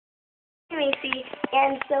Macy,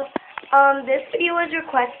 and so this video was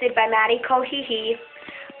requested by maddiecolehehe,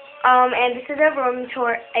 and this is a room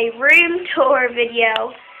tour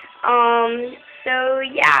video. So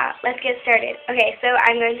yeah, let's get started. Okay, so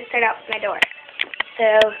I'm going to start out with my door. So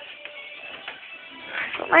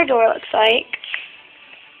that's what my door looks like.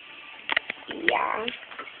 Yeah,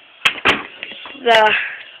 the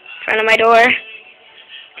front of my door.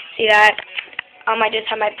 See that? I just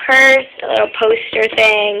have my purse, a little poster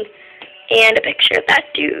thing, and a picture of that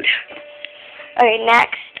dude. Okay,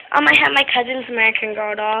 next, I have my cousin's American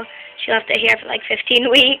Girl doll. She left it here for like 15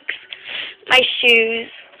 weeks. My shoes,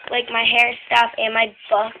 like my hair stuff, and my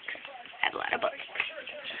books. I have a lot of books.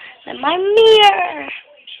 Then my mirror.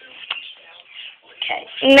 Okay,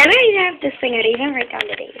 and then I have this thing. I'd even write down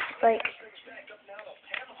the dates. Like,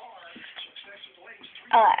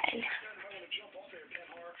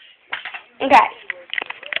 okay.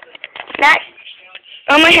 Next,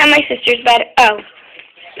 I have my sister's bed. Oh,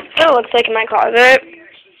 it looks like in my closet.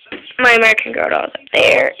 My American Girl doll's up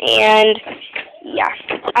there, and yeah,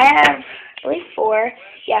 I have, I believe, 4.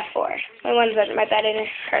 Yeah, 4. My one's under my bed in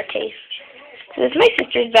her case. So this is my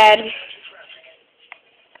sister's bed.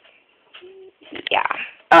 Yeah.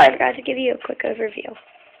 Oh, I forgot to give you a quick overview.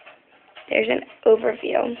 There's an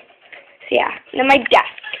overview. So yeah, now my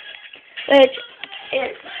desk, which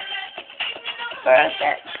is for us.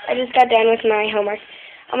 I just got done with my homework.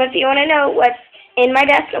 If you want to know what's in my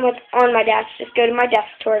desk and what's on my desk, just go to my desk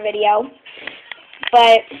tour video.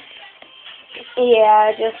 But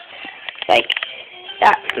yeah, just like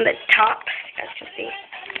that from the top. You guys can see.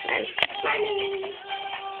 And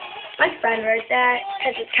my friend wrote that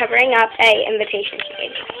because it's covering up a invitation she gave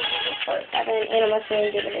me. So 7, and I'm listening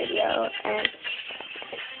to the video. And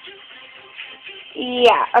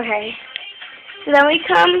yeah, okay. So then we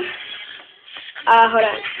come. Hold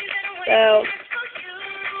on. So,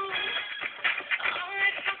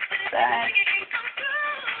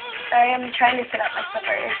 sorry, I'm trying to set up my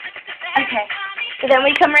slippers. Okay. So then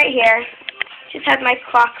we come right here. Just have my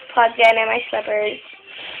clock plugged in and my slippers.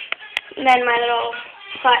 And then my little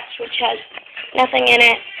clutch, which has nothing in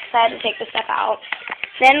it, so I had to take the stuff out.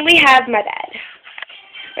 Then we have my bed.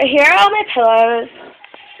 Right here are all my pillows.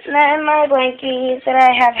 And then my blankies that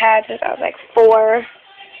I have had since I was like 4.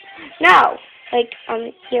 No. Like,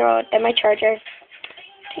 year old, and my charger.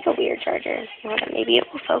 Take a weird charger. Hold on, maybe it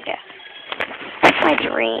will focus. That's my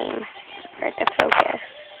dream. For it to focus.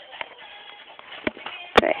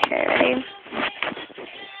 Right here, ready?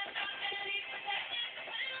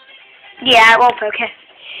 Yeah, it won't focus.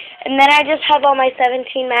 And then I just have all my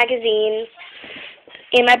 17 magazines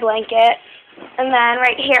in my blanket. And then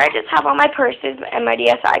right here, I just have all my purses and my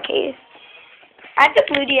DSI case. I have the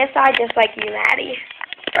blue DSI just like you, Maddie.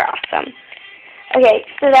 They're awesome. Okay,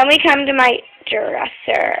 so then we come to my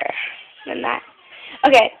dresser. And that.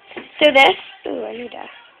 Okay, so this. Ooh, I need to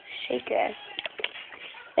shake this.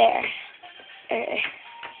 There.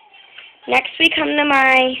 Next, we come to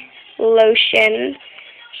my lotion.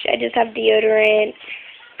 I just have deodorant.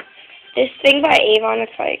 This thing by Avon,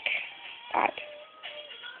 it's like that.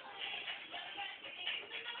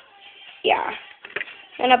 Yeah.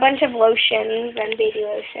 And a bunch of lotions and baby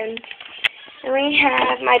lotions. And we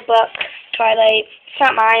have my book, Twilight. It's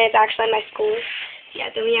not mine, it's actually my school. Yeah,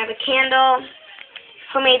 then we have a candle,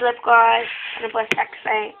 homemade lip gloss, and a Bliss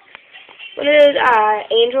X-Ray. What are those,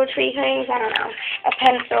 angel tree things? I don't know. A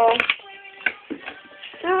pencil.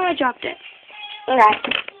 Oh, I dropped it. Okay.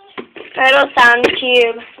 My little sound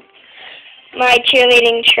cube. My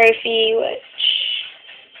cheerleading trophy, which,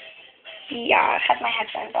 yeah, has my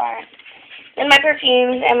headphones on. And my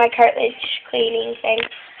perfumes and my cartilage cleaning thing.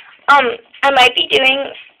 I might be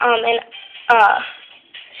doing,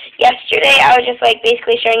 yesterday I was just, like,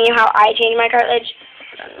 basically showing you how I change my cartilage.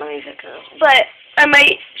 But I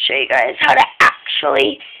might show you guys how to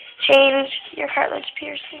actually change your cartilage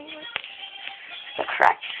piercing the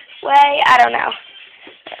correct way. I don't know.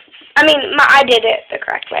 I mean, I did it the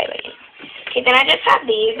correct way. But, okay, then I just have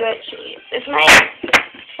these, which is my,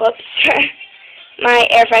 my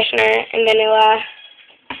air freshener and vanilla.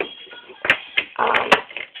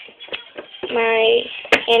 My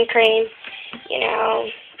hand cream, you know.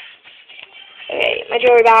 Okay, my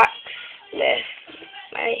jewelry box. This,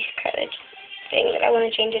 my cartilage thing that I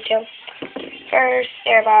want to change it to. First,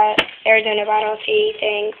 Arizona bottle tea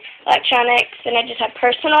thing. Electronics. Then I just have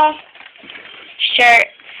personal, shirt,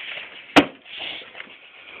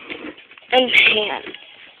 and pants.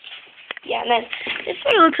 Yeah, and then this is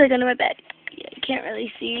what it looks like under my bed. Yeah, you can't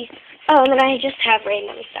really see. Oh, and then I just have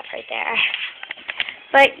random stuff right there.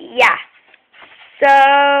 But yeah.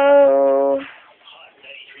 So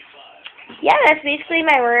yeah, that's basically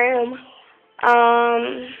my room.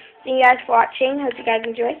 Thank you guys for watching. Hope you guys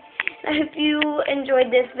enjoyed. I hope you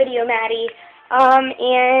enjoyed this video, Maddie.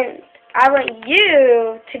 And I want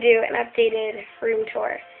you to do an updated room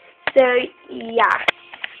tour. So, yeah.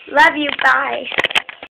 Love you. Bye.